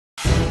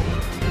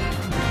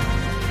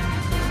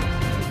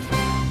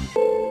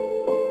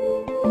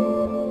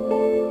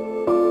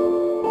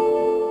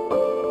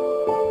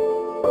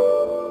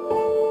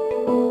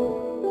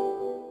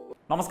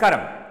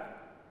നമസ്കാരം.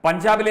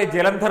 പഞ്ചാബിലെ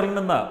ജലന്ധറിൽ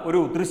നിന്ന് ഒരു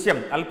ദൃശ്യം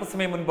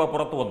അല്പസമയം മുൻപ്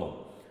പുറത്തു വന്നു.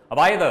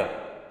 അതായത്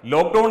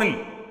ലോക്ക്ഡൌണിൽ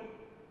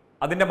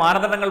അതിന്റെ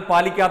മാനദണ്ഡങ്ങൾ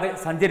പാലിക്കാതെ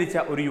സഞ്ചരിച്ച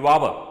ഒരു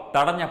യുവാവ്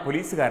തടഞ്ഞ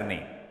പോലീസുകാരനെ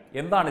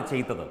എന്താണ്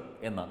ചെയ്തത്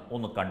എന്ന്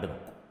ഒന്ന് കണ്ടു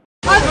നോക്കൂ.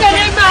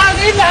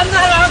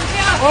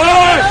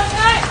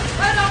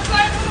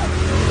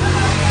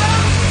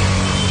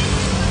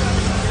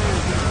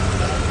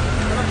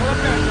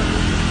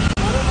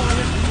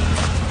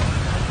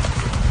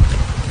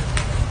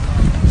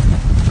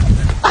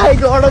 I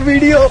got a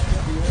video.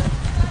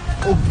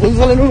 Police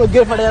वाले ने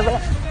लगे पड़े था।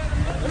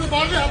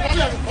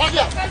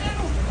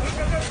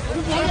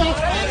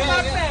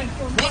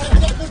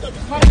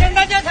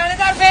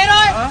 थानेदार फेरो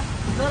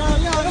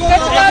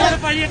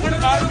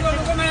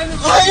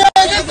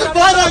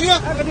बाहर आ गया।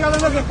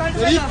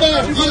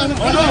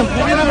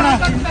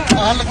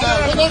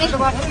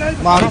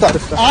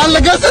 आग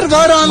लगा सर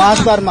बाहर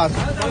मास्क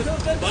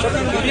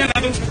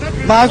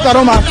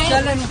करो मास्क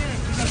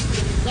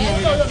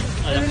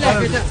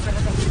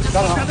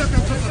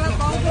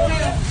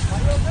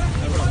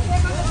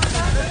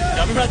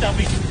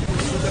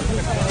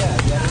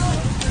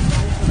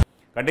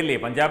കണ്ടില്ലേ,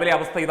 പഞ്ചാബിലെ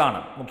അവസ്ഥ ഇതാണ്.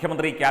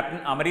 മുഖ്യമന്ത്രി ക്യാപ്റ്റൻ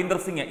അമരീന്ദർ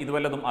സിംഗ്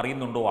ഇതുവല്ലതും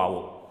അറിയുന്നുണ്ടോ ആവോ?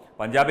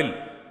 പഞ്ചാബിൽ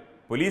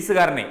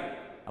പോലീസുകാരനെ,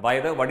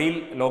 അതായത് വഴിയിൽ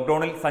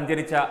ലോക്ക്ഡൌണിൽ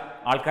സഞ്ചരിച്ച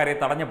ആൾക്കാരെ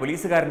തടഞ്ഞ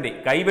പോലീസുകാരന്റെ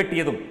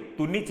കൈവെട്ടിയതും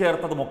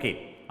തുന്നിച്ചേർത്തതുമൊക്കെ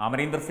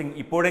അമരീന്ദർ സിംഗ്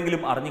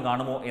ഇപ്പോഴെങ്കിലും അറിഞ്ഞു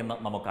കാണുമോ എന്ന്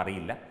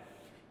നമുക്കറിയില്ല.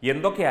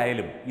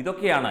 എന്തൊക്കെയായാലും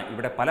ഇതൊക്കെയാണ്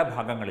ഇവിടെ പല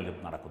ഭാഗങ്ങളിലും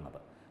നടക്കുന്നത്.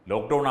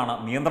 ലോക്ക്ഡൗൺ ആണ്,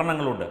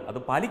 നിയന്ത്രണങ്ങളുണ്ട്, അത്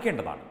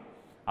പാലിക്കേണ്ടതാണ്.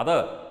 അത്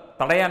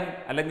തടയാൻ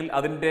അല്ലെങ്കിൽ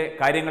അതിൻ്റെ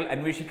കാര്യങ്ങൾ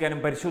അന്വേഷിക്കാനും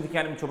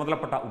പരിശോധിക്കാനും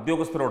ചുമതലപ്പെട്ട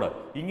ഉദ്യോഗസ്ഥരോട്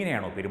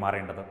ഇങ്ങനെയാണോ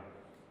പെരുമാറേണ്ടത്?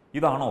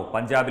 ഇതാണോ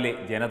പഞ്ചാബിലെ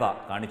ജനത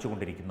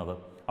കാണിച്ചുകൊണ്ടിരിക്കുന്നത്?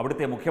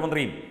 അവിടുത്തെ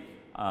മുഖ്യമന്ത്രിയും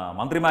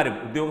മന്ത്രിമാരും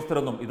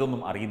ഉദ്യോഗസ്ഥരൊന്നും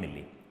ഇതൊന്നും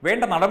അറിയുന്നില്ലേ?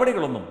 വേണ്ട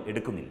നടപടികളൊന്നും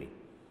എടുക്കുന്നില്ലേ?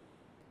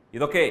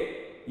 ഇതൊക്കെ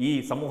ഈ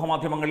സമൂഹ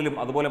മാധ്യമങ്ങളിലും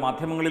അതുപോലെ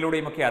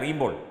മാധ്യമങ്ങളിലൂടെയുമൊക്കെ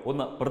അറിയുമ്പോൾ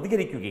ഒന്ന്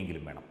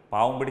പ്രതികരിക്കുകയെങ്കിലും വേണം.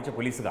 പാവം പിടിച്ച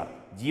പോലീസുകാർ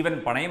ജീവൻ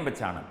പണയം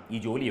വെച്ചാണ് ഈ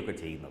ജോലിയൊക്കെ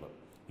ചെയ്യുന്നത്.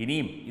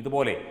 ഇനിയും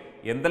ഇതുപോലെ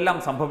എന്തെല്ലാം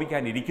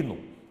സംഭവിക്കാനിരിക്കുന്നു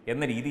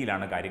എന്ന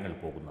രീതിയിലാണ് കാര്യങ്ങൾ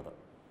പോകുന്നത്.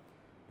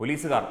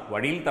 പോലീസുകാർ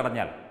വഴിയിൽ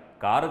തടഞ്ഞാൽ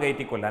കാറ്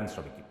കയറ്റി കൊല്ലാൻ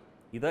ശ്രമിക്കും.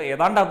 ഇത്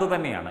ഏതാണ്ട് അത്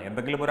തന്നെയാണ്.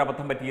 എന്തെങ്കിലും ഒരു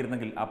അബദ്ധം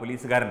പറ്റിയിരുന്നെങ്കിൽ ആ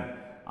പോലീസുകാരൻ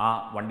ആ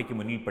വണ്ടിക്ക്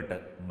മുന്നിൽപ്പെട്ട്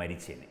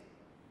മരിച്ചേനെ.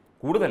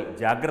 കൂടുതൽ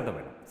ജാഗ്രത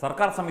വേണം.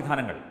 സർക്കാർ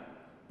സംവിധാനങ്ങൾ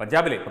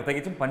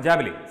പ്രത്യേകിച്ചും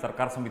പഞ്ചാബിലെ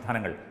സർക്കാർ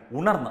സംവിധാനങ്ങൾ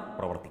ഉണർന്ന്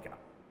പ്രവർത്തിക്കണം.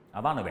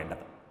 അതാണ്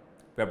വേണ്ടത്.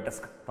 വെബ്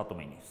ഡെസ്ക്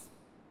തത്വമൈ ന്യൂസ്.